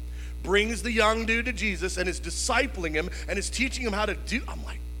land, brings the young dude to Jesus and is discipling him and is teaching him how to do. I'm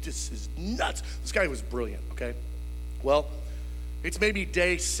like, this is nuts. This guy was brilliant, okay? Well, it's maybe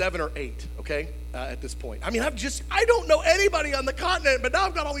day 7 or 8, okay, at this point. I mean, I don't know anybody on the continent, but now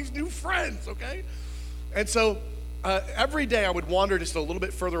I've got all these new friends, okay? And so every day I would wander just a little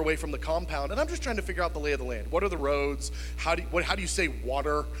bit further away from the compound, and I'm just trying to figure out the lay of the land. What are the roads? How do you say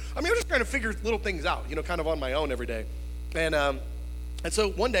water? I mean, I'm just trying to figure little things out, kind of on my own every day. And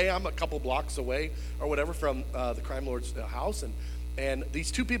so one day I'm a couple blocks away or whatever from the crime lord's house, and these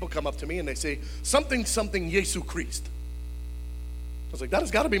two people come up to me and they say, something, Jesu Christ. I was like, that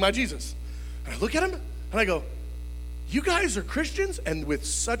has got to be my Jesus. And I look at him and I go, you guys are Christians? And with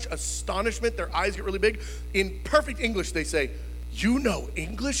such astonishment, their eyes get really big. In perfect English, they say, you know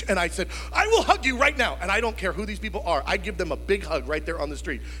English? And I said, I will hug you right now. And I don't care who these people are. I give them a big hug right there on the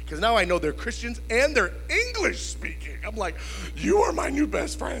street. Because now I know they're Christians and they're English speaking. I'm like, you are my new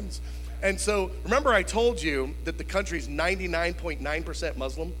best friends. And so, remember I told you that the country's 99.9%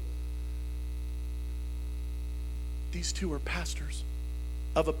 Muslim? These two are pastors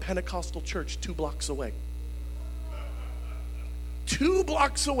of a Pentecostal church 2 blocks away. 2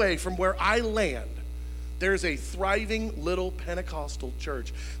 blocks away from where I land, there's a thriving little Pentecostal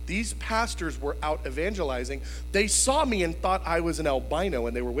church. These pastors were out evangelizing. They saw me and thought I was an albino,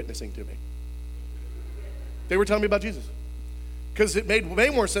 and they were witnessing to me. They were telling me about Jesus. Because it made way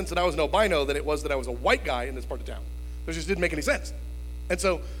more sense that I was an albino than it was that I was a white guy in this part of town. It just didn't make any sense. And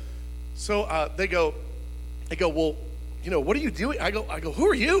so they go, well, what are you doing? I go, who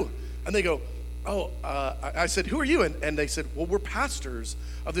are you? And they go, I said, who are you? And they said, well, we're pastors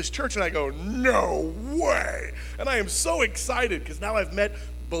of this church. And I go, no way. And I am so excited because now I've met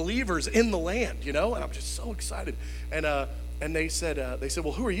believers in the land, and I'm just so excited. And they said,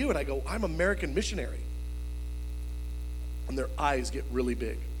 well, who are you? And I go, I'm American missionary. And their eyes get really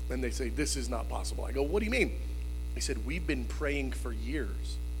big. And they say, this is not possible. I go, what do you mean? They said, we've been praying for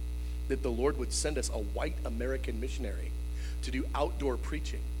years that the Lord would send us a white American missionary to do outdoor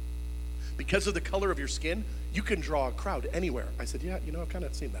preaching. Because of the color of your skin, you can draw a crowd anywhere. I said, yeah, I've kind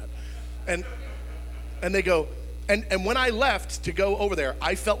of seen that. And they go, and when I left to go over there,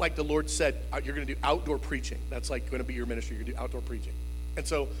 I felt like the Lord said, you're going to do outdoor preaching. That's like going to be your ministry. You're going to do outdoor preaching. And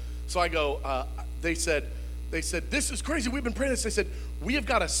so I go, they said, this is crazy. We've been praying this. They said, we have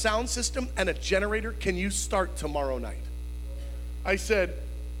got a sound system and a generator. Can you start tomorrow night? I said,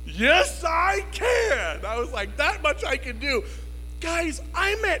 yes, I can. I was like, that much I can do. Guys,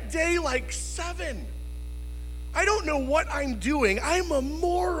 I'm at day 7. I don't know what I'm doing. I'm a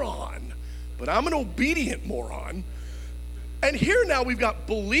moron, but I'm an obedient moron. And here now we've got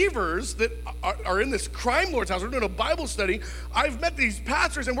believers that are in this crime lord's house. We're doing a Bible study. I've met these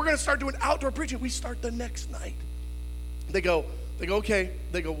pastors, and we're going to start doing outdoor preaching. We start the next night. They go, okay.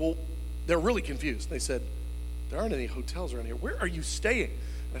 They go, well, they're really confused. They said, there aren't any hotels around here. Where are you staying?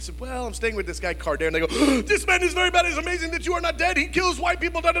 And I said, well, I'm staying with this guy, Cardair. And they go, this man is very bad. It's amazing that you are not dead. He kills white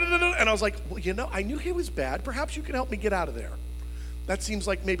people. Da, da, da, da. And I was like, well, I knew he was bad. Perhaps you can help me get out of there. That seems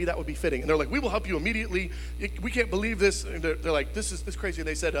like maybe that would be fitting. And they're like, we will help you immediately. We can't believe this. And they're like, this is crazy. And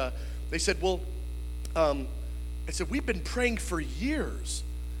they said, well, I said, we've been praying for years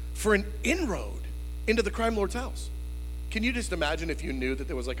for an inroad into the crime lord's house. Can you just imagine if you knew that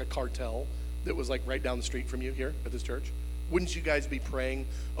there was like a cartel that was like right down the street from you here at this church? Wouldn't you guys be praying,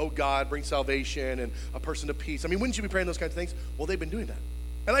 oh God, bring salvation and a person to peace? I mean, wouldn't you be praying those kinds of things? Well, they've been doing that.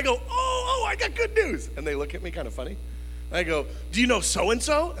 And I go, oh, I got good news. And they look at me kind of funny. And I go, do you know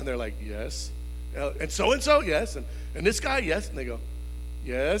so-and-so? And they're like, yes. And so-and-so? Yes. And this guy? Yes. And they go,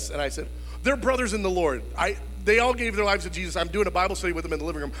 yes. And I said, they're brothers in the Lord. They all gave their lives to Jesus. I'm doing a Bible study with them in the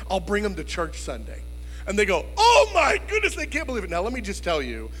living room. I'll bring them to church Sunday. And they go, oh my goodness, they can't believe it. Now, let me just tell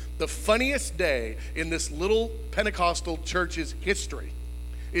you, the funniest day in this little Pentecostal church's history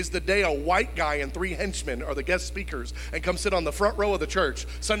is the day a white guy and 3 henchmen are the guest speakers and come sit on the front row of the church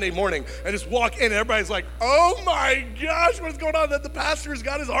Sunday morning and just walk in and everybody's like, oh my gosh, what's going on? That the pastor's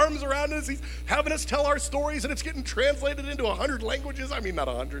got his arms around us. He's having us tell our stories and it's getting translated into 100 languages. I mean, not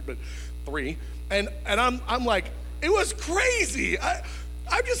 100, but 3. And I'm like, it was crazy.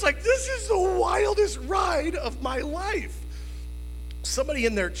 I'm just like, this is the wildest ride of my life. Somebody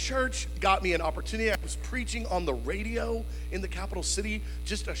in their church got me an opportunity. I was preaching on the radio in the capital city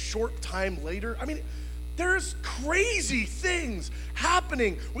just a short time later. I mean, there's crazy things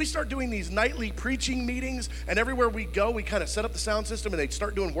happening. We start doing these nightly preaching meetings, and everywhere we go, we kind of set up the sound system, and they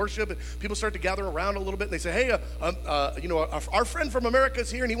start doing worship, and people start to gather around a little bit, and they say, hey, our friend from America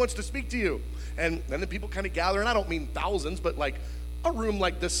is here, and he wants to speak to you. And then people kind of gather, and I don't mean thousands, but like a room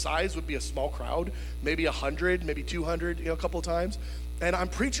like this size would be a small crowd, maybe 100, maybe 200, a couple of times. And I'm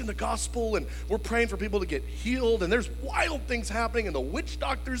preaching the gospel, and we're praying for people to get healed, and there's wild things happening, and the witch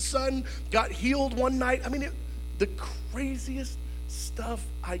doctor's son got healed one night. I mean, the craziest stuff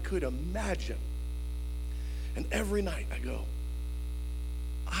I could imagine. And every night I go,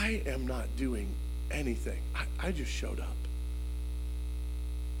 I am not doing anything. I just showed up.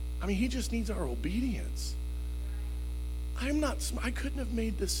 I mean, he just needs our obedience. I couldn't have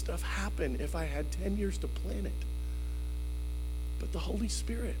made this stuff happen if I had 10 years to plan it. But the Holy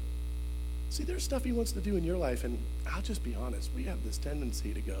Spirit, see, there's stuff he wants to do in your life, and I'll just be honest, we have this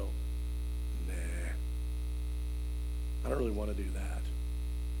tendency to go, nah, I don't really want to do that.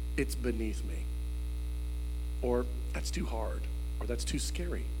 It's beneath me. Or that's too hard, or that's too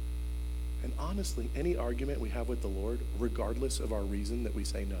scary. And honestly, any argument we have with the Lord, regardless of our reason that we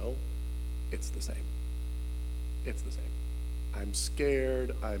say no, it's the same. It's the same. I'm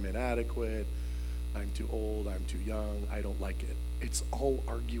scared, I'm inadequate, I'm too old, I'm too young, I don't like it. It's all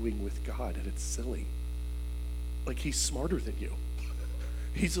arguing with God, and it's silly. Like, he's smarter than you.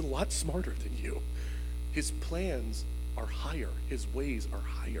 He's a lot smarter than you. His plans are higher. His ways are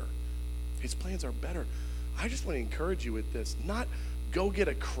higher. His plans are better. I just want to encourage you with this. Not go get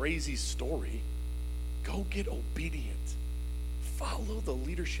a crazy story. Go get obedient. Follow the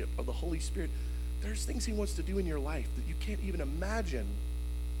leadership of the Holy Spirit. There's things he wants to do in your life that you can't even imagine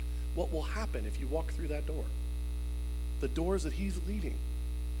what will happen if you walk through that door. The doors that he's leading.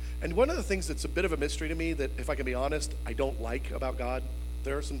 And one of the things that's a bit of a mystery to me that, if I can be honest, I don't like about God,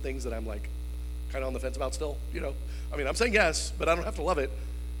 there are some things that I'm like kind of on the fence about still, I mean, I'm saying yes, but I don't have to love it.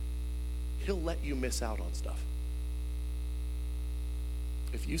 He'll let you miss out on stuff.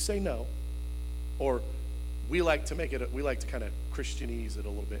 If you say no, or we like to kind of Christianese it a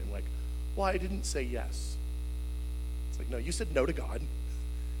little bit and like, well, I didn't say yes. It's like, no, you said no to God.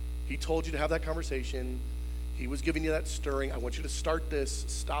 He told you to have that conversation. He was giving you that stirring. I want you to start this,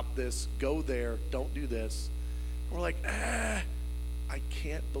 stop this, go there, don't do this. And we're like, I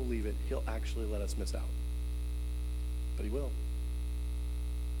can't believe it. He'll actually let us miss out. But he will.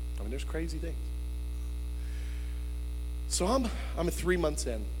 I mean, there's crazy things. So I'm 3 months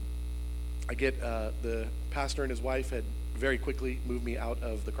in. I get the pastor and his wife had very quickly moved me out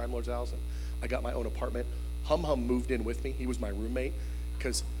of the crime lord's house, and I got my own apartment. Hum Hum moved in with me. He was my roommate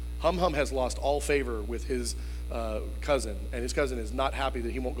because Hum Hum has lost all favor with his cousin, and his cousin is not happy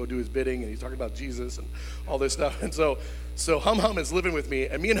that he won't go do his bidding, and he's talking about Jesus and all this stuff. And so Hum Hum is living with me,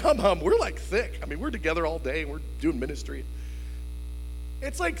 and me and Hum Hum, we're like thick. I mean, we're together all day, and we're doing ministry.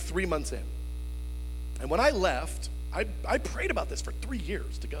 It's like 3 months in. And when I left, I prayed about this for 3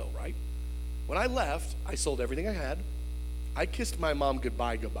 years to go, right? When I left, I sold everything I had. I kissed my mom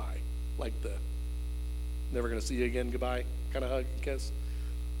goodbye, like the never gonna see you again goodbye kind of hug and kiss.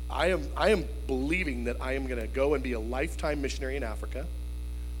 I am believing that I am gonna go and be a lifetime missionary in Africa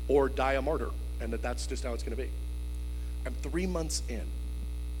or die a martyr, and that's just how it's gonna be. I'm 3 months in.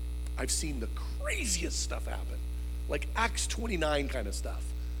 I've seen the craziest stuff happen, like Acts 29 kind of stuff.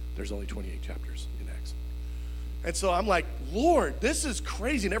 There's only 28 chapters in Acts. And so I'm like, Lord, this is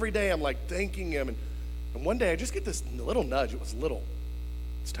crazy. And every day I'm like thanking him. And one day I just get this little nudge. It was little.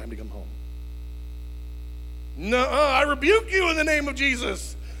 It's time to come home. No, I rebuke you in the name of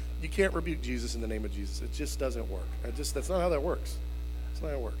Jesus. You can't rebuke Jesus in the name of Jesus. It just doesn't work. That's not how that works. That's not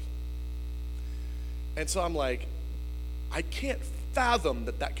how it works. And so I'm like, I can't fathom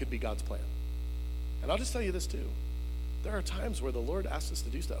that could be God's plan. And I'll just tell you this too. There are times where the Lord asks us to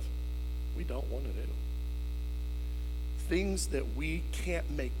do stuff we don't want to do. Things that we can't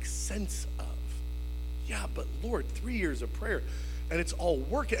make sense of. Yeah, but Lord, 3 years of prayer, and it's all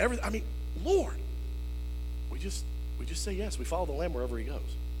working. Everything. I mean, Lord, we just say yes. We follow the Lamb wherever he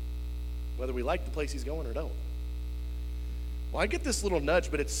goes, whether we like the place he's going or don't. Well, I get this little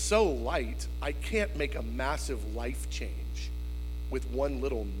nudge, but it's so light, I can't make a massive life change with one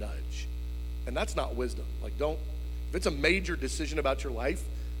little nudge. And that's not wisdom. Like, if it's a major decision about your life,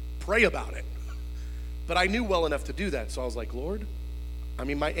 pray about it. But I knew well enough to do that, so I was like, Lord, I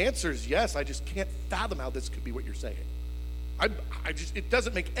mean, my answer is yes. I just can't fathom how this could be what you're saying. It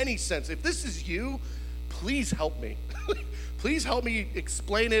doesn't make any sense. If this is you, please help me. Please help me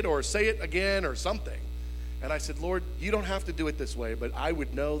explain it or say it again or something. And I said, Lord, you don't have to do it this way, but I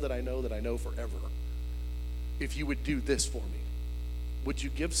would know that I know forever if you would do this for me. Would you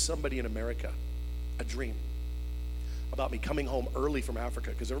give somebody in America a dream about me coming home early from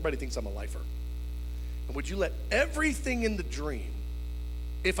Africa because everybody thinks I'm a lifer. And would you let everything in the dream,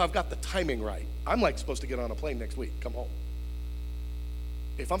 if I've got the timing right, I'm like supposed to get on a plane next week, come home.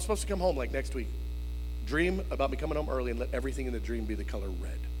 If I'm supposed to come home like next week, dream about me coming home early and let everything in the dream be the color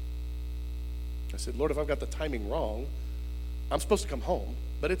red. I said, Lord, if I've got the timing wrong, I'm supposed to come home,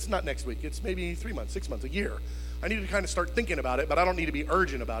 but it's not next week. It's maybe 3 months, 6 months, a year. I need to kind of start thinking about it, but I don't need to be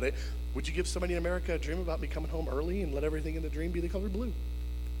urgent about it. Would you give somebody in America a dream about me coming home early and let everything in the dream be the color blue?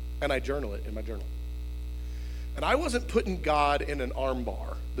 And I journal it in my journal. And I wasn't putting God in an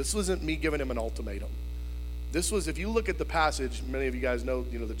armbar. This wasn't me giving him an ultimatum. This was, if you look at the passage, many of you guys know,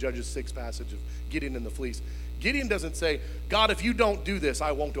 the Judges 6 passage of Gideon and the fleece. Gideon doesn't say, God, if you don't do this,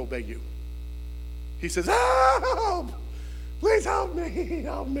 I won't obey you. He says, help! Please help me,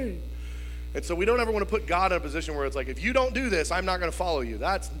 help me. And so we don't ever want to put God in a position where it's like, if you don't do this, I'm not going to follow you.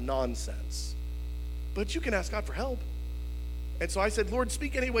 That's nonsense. But you can ask God for help. And so I said, Lord,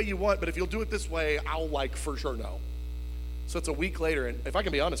 speak any way you want, but if you'll do it this way, I'll for sure know. So it's a week later, and if I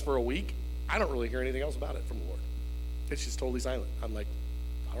can be honest, for a week, I don't really hear anything else about it from the Lord. It's just totally silent. I'm like,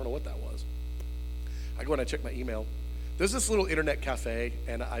 I don't know what that was. I go and I check my email. There's this little internet cafe,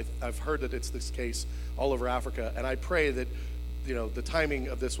 and I've heard that it's this case all over Africa, and I pray that the timing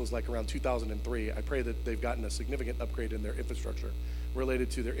of this was like around 2003. I pray that they've gotten a significant upgrade in their infrastructure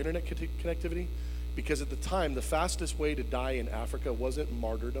related to their internet connectivity, because at the time, the fastest way to die in Africa wasn't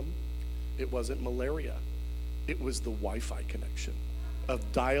martyrdom, it wasn't malaria, it was the Wi-Fi connection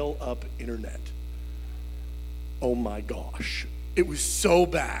of dial-up internet. Oh my gosh, it was so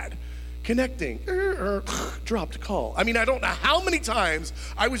bad. Connecting, dropped call. I mean, I don't know how many times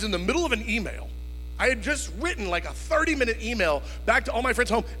I was in the middle of an email. I had just written like a 30-minute email back to all my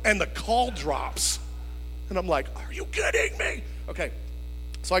friends home, and the call drops. And I'm like, are you kidding me? Okay,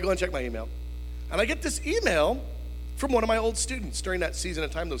 so I go and check my email. And I get this email from one of my old students during that season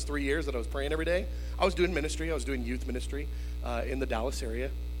of time, those 3 years that I was praying every day. I was doing ministry. I was doing youth ministry in the Dallas area.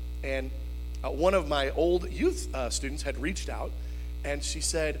 And one of my old youth students had reached out, and she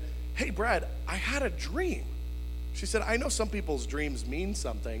said, hey, Brad, I had a dream. She said, I know some people's dreams mean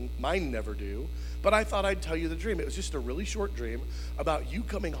something. Mine never do. But I thought I'd tell you the dream. It was just a really short dream about you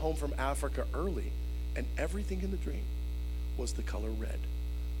coming home from Africa early, and everything in the dream was the color red.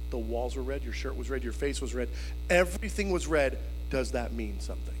 The walls were red, your shirt was red, your face was red. Everything was red. Does that mean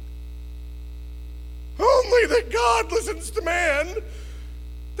something? Only that God listens to man.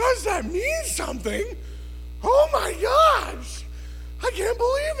 Does that mean something? Oh my gosh. I can't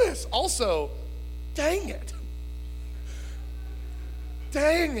believe this. Also, dang it.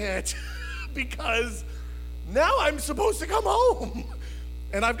 Dang it. Because now I'm supposed to come home.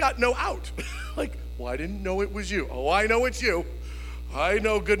 And I've got no out. Like, well, I didn't know it was you. Oh, I know it's you. I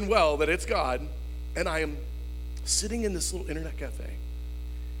know good and well that it's God. And I am sitting in this little internet cafe.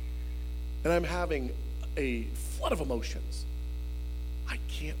 And I'm having a flood of emotions. I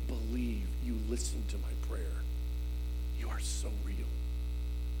can't believe you listened to my prayer. You are so real.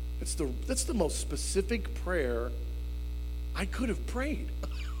 That's the most specific prayer I could have prayed.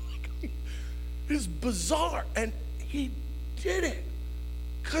 It is bizarre. And he did it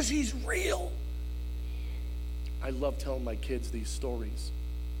because he's real. I love telling my kids these stories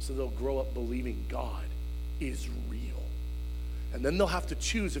so they'll grow up believing God is real. And then they'll have to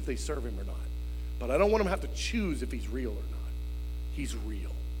choose if they serve him or not. But I don't want them to have to choose if he's real or not. He's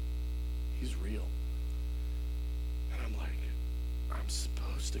real. He's real. And I'm like, I'm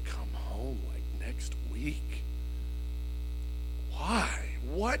supposed to come home like next week. Why?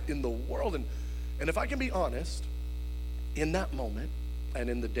 What in the world? And if I can be honest, in that moment and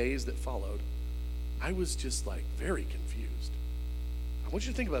in the days that followed, I was just like very confused. I want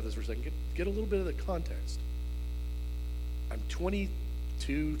you to think about this for a second. Get a little bit of the context. I'm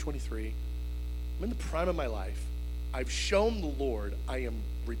 22, 23. I'm in the prime of my life. I've shown the Lord I am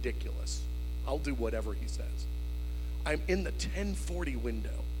ridiculous. I'll do whatever he says. I'm in the 1040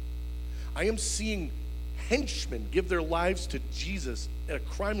 window. I am seeing henchmen give their lives to Jesus at a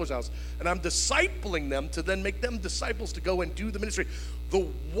crime lord's house, and I'm discipling them to then make them disciples to go and do the ministry. The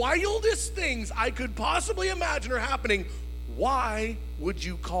wildest things I could possibly imagine are happening. Why would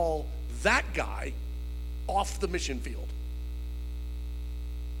you call that guy off the mission field?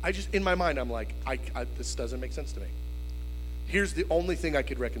 In my mind, I'm like, this doesn't make sense to me. Here's the only thing I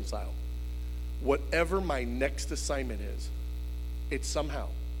could reconcile. Whatever my next assignment is, it somehow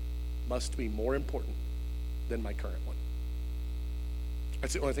must be more important than my current one.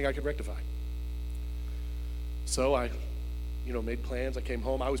 That's the only thing I could rectify. So I, made plans. I came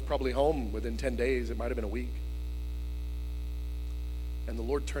home. I was probably home within 10 days. It might have been a week. And the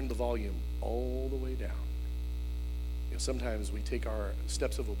Lord turned the volume all the way down. You know, sometimes we take our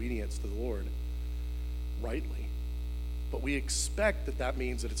steps of obedience to the Lord rightly, but we expect that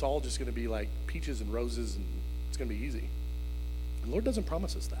means that it's all just going to be like peaches and roses and it's going to be easy. And the Lord doesn't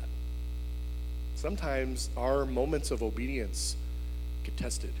promise us that. Sometimes our moments of obedience get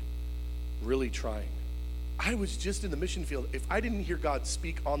tested, really trying. I was just in the mission field. If I didn't hear God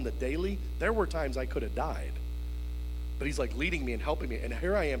speak on the daily, there were times I could have died. But he's like leading me and helping me. And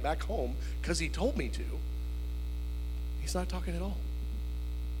here I am back home because he told me to. He's not talking at all.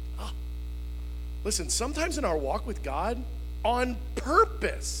 Listen, sometimes in our walk with God, on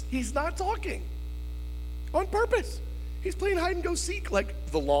purpose, he's not talking. On purpose. He's playing hide and go seek,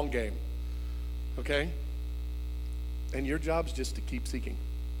 like the long game. Okay? And your job's just to keep seeking.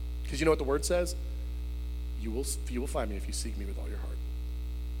 Because you know what the word says? You will find me if you seek me with all your heart.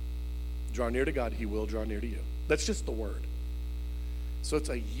 Draw near to God, he will draw near to you. That's just the word. So it's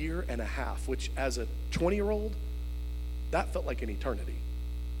a year and a half, which as a 20-year-old, that felt like an eternity.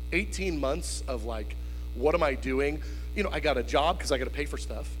 18 months of like, what am I doing? You know, I got a job because I got to pay for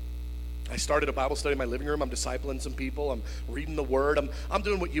stuff. I started a Bible study in my living room. I'm discipling some people. I'm reading the word. I'm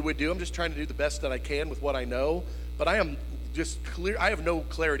doing what you would do. I'm just trying to do the best that I can with what I know. But I am just clear. I have no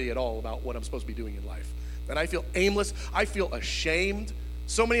clarity at all about what I'm supposed to be doing in life. And I feel aimless. I feel ashamed.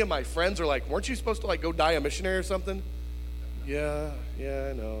 So many of my friends are like, weren't you supposed to like go die a missionary or something? Yeah,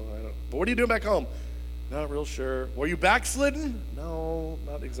 I know. But what are you doing back home? Not real sure. Were you backslidden? No,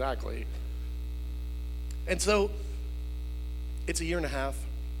 not exactly. And so it's a year and a half.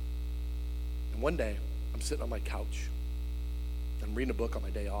 And one day I'm sitting on my couch. I'm reading a book on my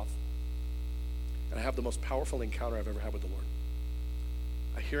day off. And I have the most powerful encounter I've ever had with the Lord.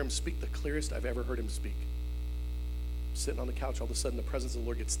 I hear him speak the clearest I've ever heard him speak. Sitting on the couch, all of a sudden the presence of the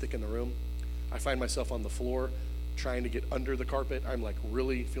Lord gets thick in the room. I find myself on the floor trying to get under the carpet. I'm like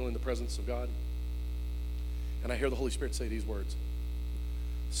really feeling the presence of God. And I hear the Holy Spirit say these words: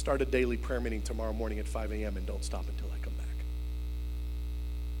 start a daily prayer meeting tomorrow morning at 5 a.m. and don't stop until I come back.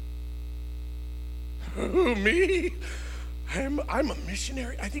 Who, me? I'm a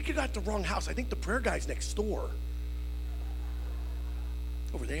missionary? I think you got the wrong house. I think the prayer guy's next door.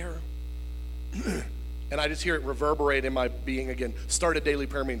 Over there. And I just hear it reverberate in my being again. Start a daily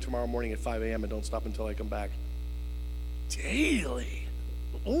prayer meeting tomorrow morning at 5 a.m. and don't stop until I come back. Daily?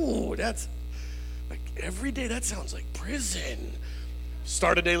 Oh, that's like every day. That sounds like prison.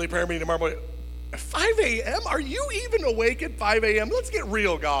 Start a daily prayer meeting tomorrow morning at 5 a.m.? Are you even awake at 5 a.m.? Let's get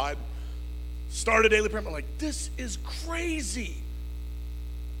real, God. Start a daily prayer meeting. I'm like, this is crazy.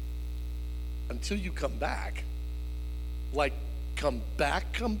 Until you come back. Like, come back?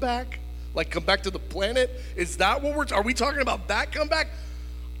 Like come back to the planet? Is that what are we talking about that comeback?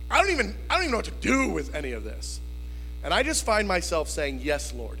 I don't even know what to do with any of this. And I just find myself saying,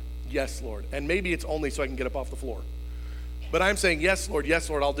 yes, Lord, and maybe it's only so I can get up off the floor. But I'm saying, yes, Lord,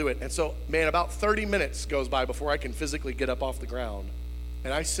 I'll do it. And so, man, about 30 minutes goes by before I can physically get up off the ground.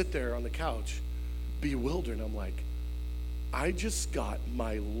 And I sit there on the couch, bewildered. I'm like, I just got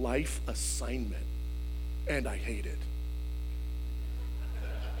my life assignment, and I hate it.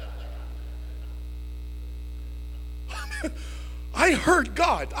 I heard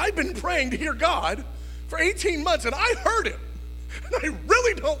God. I've been praying to hear God for 18 months, and I heard him. And I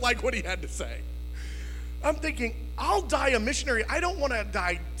really don't like what he had to say. I'm thinking, I'll die a missionary. I don't want to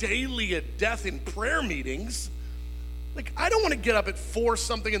die daily a death in prayer meetings. Like, I don't want to get up at 4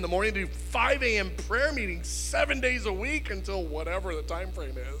 something in the morning to do 5 a.m. prayer meetings 7 days a week until whatever the time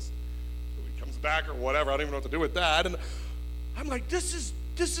frame is. So he comes back or whatever. I don't even know what to do with that. And I'm like, this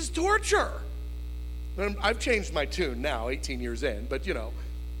is torture. And I've changed my tune now, 18 years in, but you know,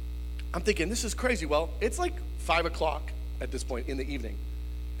 I'm thinking, this is crazy. Well, it's like 5 o'clock at this point in the evening.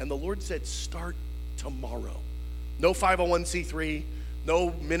 And the Lord said, start tomorrow. No 501c3,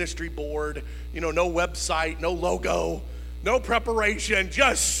 no ministry board, no website, no logo, no preparation,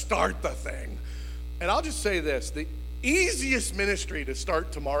 just start the thing. And I'll just say this, the easiest ministry to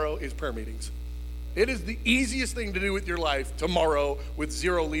start tomorrow is prayer meetings. It is the easiest thing to do with your life tomorrow with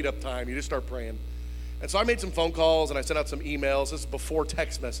zero lead up time. You just start praying. And so I made some phone calls and I sent out some emails. This is before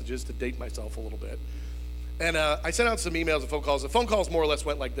text messages to date myself a little bit. And I sent out some emails and phone calls. The phone calls more or less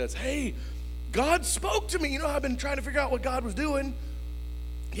went like this. Hey, God spoke to me. I've been trying to figure out what God was doing.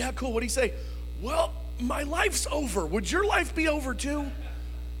 Yeah, cool. What'd he say? Well, my life's over. Would your life be over too?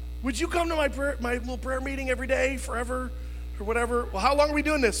 Would you come to my little prayer meeting every day forever or whatever? Well, how long are we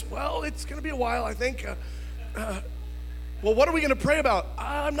doing this? Well, it's going to be a while, I think. Well, what are we going to pray about?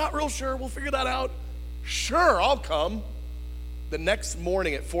 I'm not real sure. We'll figure that out. Sure, I'll come. The next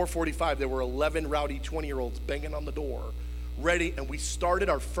morning at 4:45, there were 11 rowdy 20-year-olds banging on the door, ready, and we started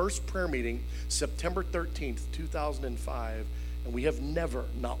our first prayer meeting September 13th, 2005, and we have never,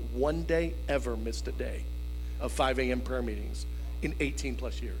 not one day, ever missed a day of 5 a.m. prayer meetings in 18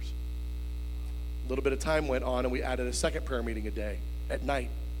 plus years. A little bit of time went on, and we added a second prayer meeting a day at night.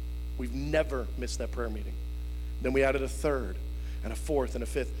 We've never missed that prayer meeting. Then we added a third and a fourth and a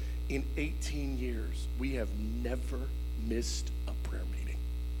fifth. In 18 years, we have never missed a prayer meeting.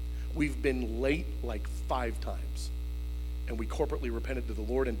 We've been late like 5 times. And we corporately repented to the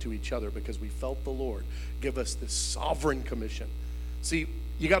Lord and to each other because we felt the Lord give us this sovereign commission. See,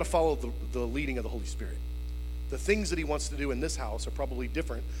 you got to follow the leading of the Holy Spirit. The things that he wants to do in this house are probably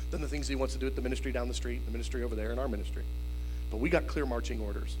different than the things he wants to do at the ministry down the street, the ministry over there, and our ministry. But we got clear marching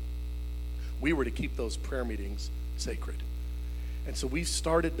orders. We were to keep those prayer meetings sacred. And so we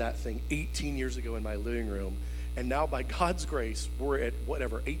started that thing 18 years ago in my living room. And now by God's grace, we're at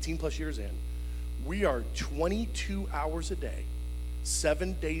 18 plus years in. We are 22 hours a day,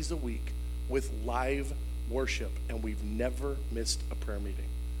 7 days a week with live worship. And we've never missed a prayer meeting.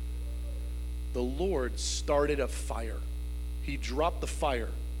 The Lord started a fire. He dropped the fire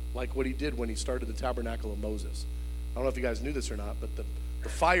like what he did when he started the tabernacle of Moses. I don't know if you guys knew this or not, but the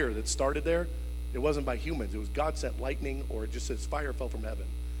fire that started there, it wasn't by humans. It was God sent lightning, or it just says fire fell from heaven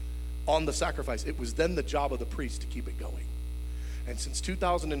on the sacrifice. It was then the job of the priest to keep it going. And since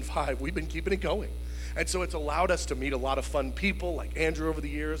 2005, we've been keeping it going. And so it's allowed us to meet a lot of fun people like Andrew over the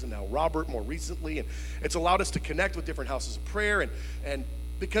years, and now Robert more recently. And it's allowed us to connect with different houses of prayer. And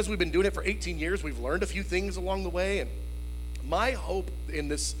because we've been doing it for 18 years, we've learned a few things along the way. And my hope in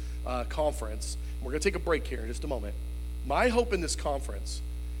this conference, we're going to take a break here in just a moment. My hope in this conference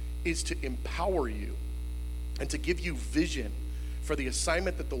is to empower you and to give you vision for the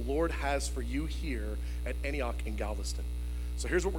assignment that the Lord has for you here at Antioch and Galveston. So here's what we're